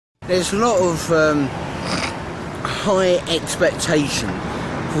There's a lot of high expectation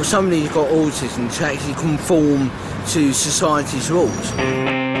for somebody who's got autism to actually conform to society's rules.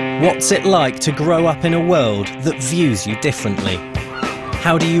 What's it like to grow up in a world that views you differently?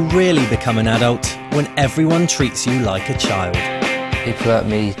 How do you really become an adult when everyone treats you like a child? People like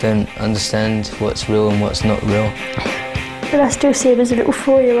me don't understand what's real and what's not real. But I still see him as a little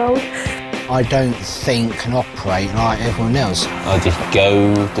 4-year-old. I don't think and operate like everyone else. I just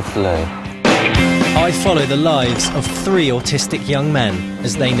go with the flow. I follow the lives of 3 autistic young men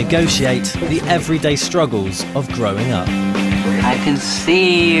as they negotiate the everyday struggles of growing up. I can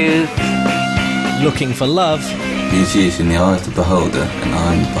see you. Looking for love. Beauty is in the eye of the beholder, and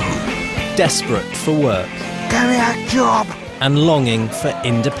I am the beholder. Desperate for work. Give me a job! And longing for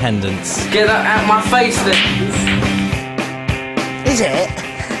independence. Get that out of my face then. Is it?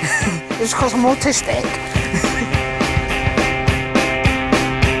 It's because I'm autistic.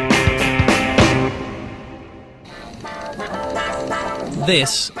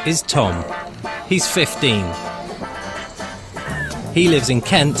 This is Tom. He's 15. He lives in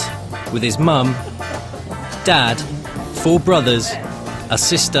Kent with his mum, dad, 4 brothers, a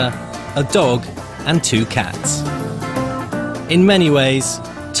sister, a dog and 2 cats. In many ways,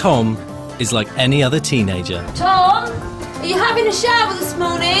 Tom is like any other teenager. Tom, are you having a shower this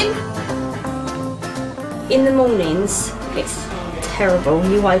morning? In the mornings, it's terrible.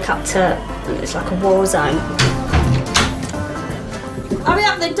 You wake up to, it's like a war zone. Hurry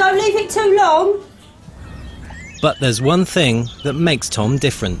up then, don't leave it too long. But there's one thing that makes Tom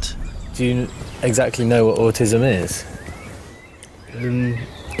different. Do you exactly know what autism is?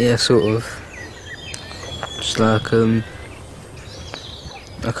 Yeah, sort of. Just like, I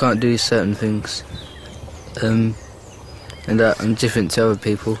can't do certain things. And that I'm different to other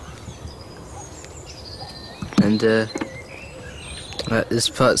people. And, like, there's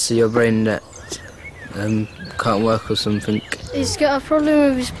parts of your brain that, can't work or something. He's got a problem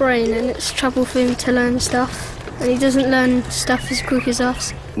with his brain and it's trouble for him to learn stuff. And he doesn't learn stuff as quick as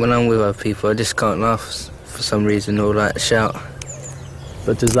us. When I'm with other people, I just can't laugh for some reason or, like, shout.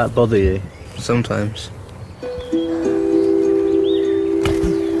 But does that bother you? Sometimes.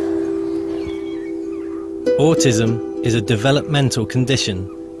 Autism is a developmental condition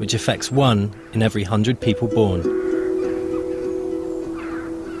which affects 1 in every 100 people born.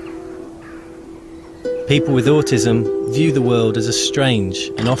 People with autism view the world as a strange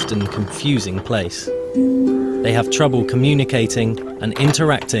and often confusing place. They have trouble communicating and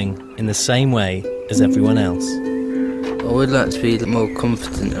interacting in the same way as everyone else. I would like to be more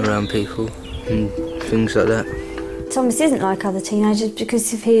confident around people and things like that. Thomas isn't like other teenagers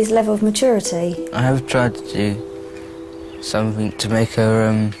because of his level of maturity. I have tried to do something to make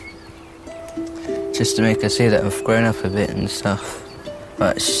her, just to make her see that I've grown up a bit and stuff.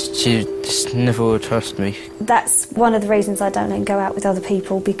 But she just never will trust me. That's one of the reasons I don't let him go out with other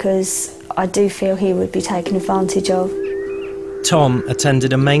people, because I do feel he would be taken advantage of. Tom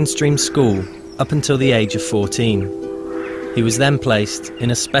attended a mainstream school up until the age of 14. He was then placed in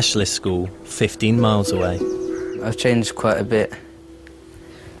a specialist school 15 miles away. I've changed quite a bit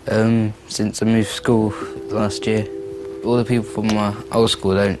since I moved school last year. All the people from my old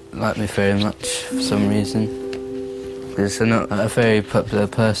school don't like me very much for some reason, because I'm not a very popular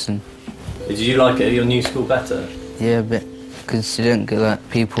person. Did you like it at your new school better? Yeah, a bit, because you don't get like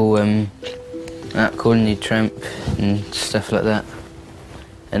people like calling you tramp and stuff like that,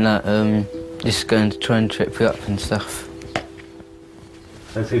 and like just going to try and trip you up and stuff.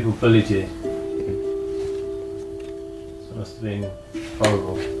 So people bullied you? That must have been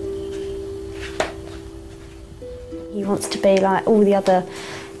horrible. He wants to be like all the other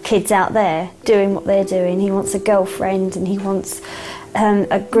kids out there, doing what they're doing. He wants a girlfriend and he wants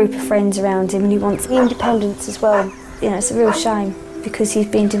a group of friends around him, and he wants independence as well. You know, it's a real shame because he's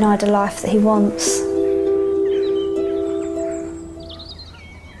been denied a life that he wants.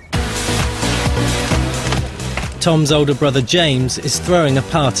 Tom's older brother James is throwing a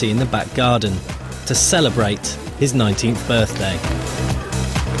party in the back garden to celebrate his 19th birthday.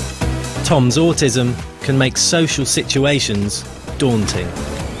 Tom's autism can make social situations daunting.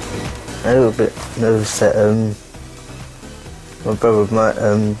 A little bit nervous that my brother might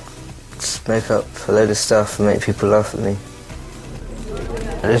just make up a load of stuff and make people laugh at me.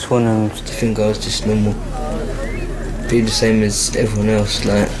 I just want them to think I was just normal, be the same as everyone else,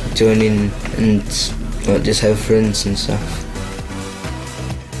 like join in and like just have friends and stuff.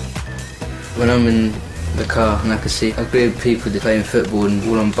 When I'm in the car and I can see a group of people just playing football and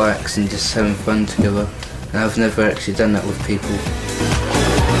all on bikes and just having fun together, and I've never actually done that with people.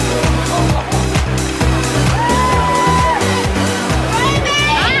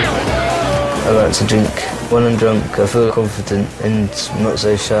 I like to drink. When I'm drunk, I feel confident and not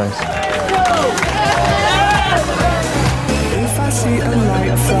so shy. If I see a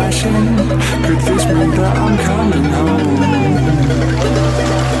light flashing, could this mean that I'm coming home?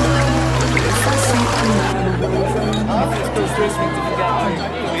 If I see a man waving,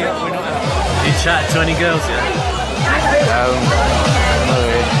 You chat to any girls yet? Not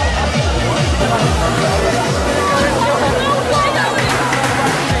really.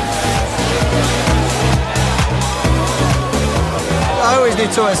 I always knew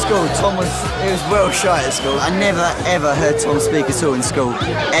Tom at school. Tom was well shy at school. I never ever heard Tom speak at all in school,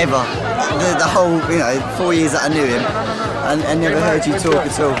 ever. The whole 4 years that I knew him, and never heard you talk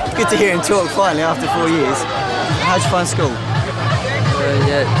at all. Good to hear him talk finally after 4 years. How'd you find school?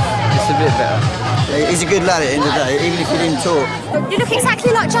 Yeah, it's a bit better. He's a good lad at the end of the day, even if he didn't talk. You look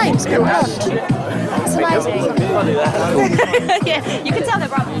exactly like James. It's amazing. Yeah, you can tell they're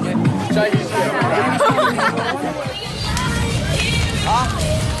brothers.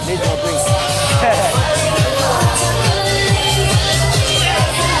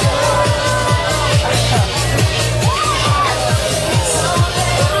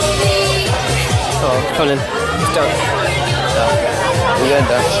 Oh, Colin, it's done. We're going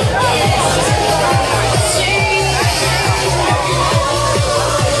down.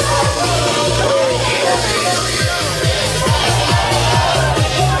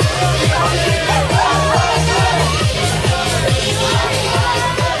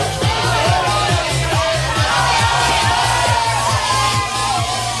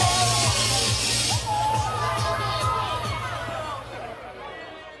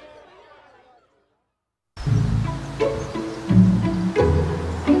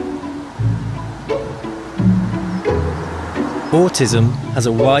 Autism has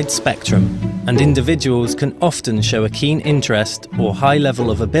a wide spectrum, and individuals can often show a keen interest or high level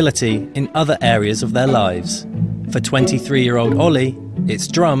of ability in other areas of their lives. For 23-year-old Ollie, it's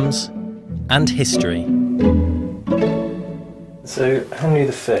drums and history. So, Henry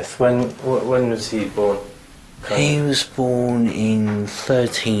V, when was he born? He was born in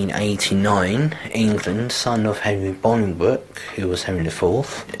 1389, England, son of Henry Bolingbroke, who was Henry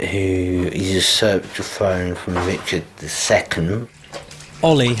IV, who usurped the throne from Richard II.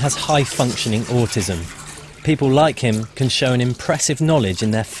 Ollie has high-functioning autism. People like him can show an impressive knowledge in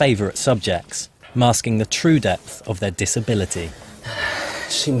their favourite subjects, masking the true depth of their disability. I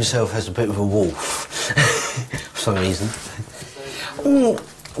see myself as a bit of a wolf, for some reason.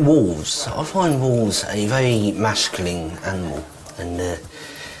 Wolves. I find wolves a very masculine animal, and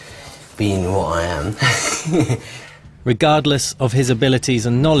being what I am. Regardless of his abilities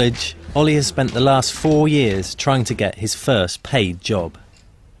and knowledge, Ollie has spent the last 4 years trying to get his first paid job.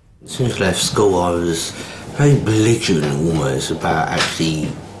 Since I left school, I was very belligerent almost about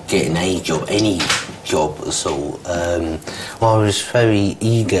actually getting a job, any job at all. I was very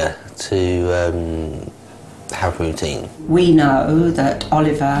eager to have routine. We know that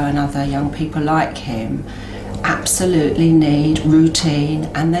Oliver and other young people like him absolutely need routine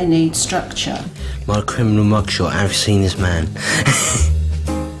and they need structure. My criminal mugshot, I've seen this man.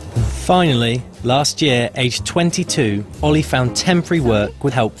 Finally, last year, aged 22, Ollie found temporary work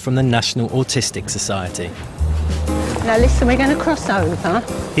with help from the National Autistic Society. Now listen, we're going to cross over.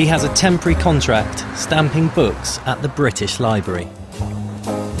 He has a temporary contract stamping books at the British Library.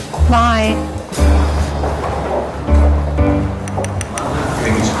 Bye.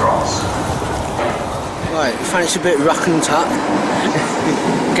 Fingers crossed. Right, fancy a bit of ruck and tuck.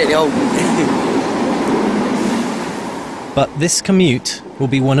 Get the old... But this commute will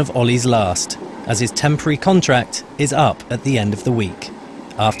be one of Ollie's last, as his temporary contract is up at the end of the week.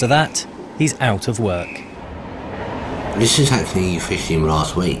 After that, he's out of work. This is actually officially my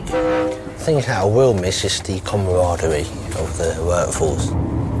last week. The thing that I will miss is the camaraderie of the workforce.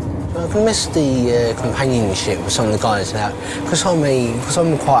 I can miss the companionship with some of the guys now, because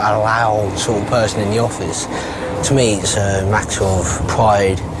I'm quite a loud sort of person in the office. To me, it's a matter of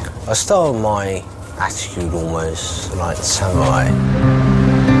pride. I style my attitude almost like samurai.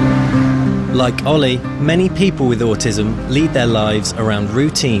 Like Ollie, many people with autism lead their lives around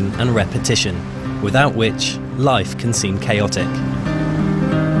routine and repetition, without which life can seem chaotic.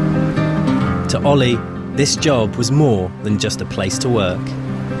 To Ollie, this job was more than just a place to work.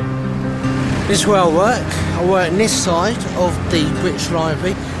 This is where I work. I work on this side of the British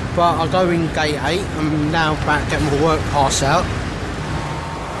Library, but I go in gate 8. I'm now about to get my work pass out.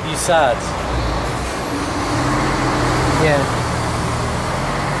 You sad? Yeah.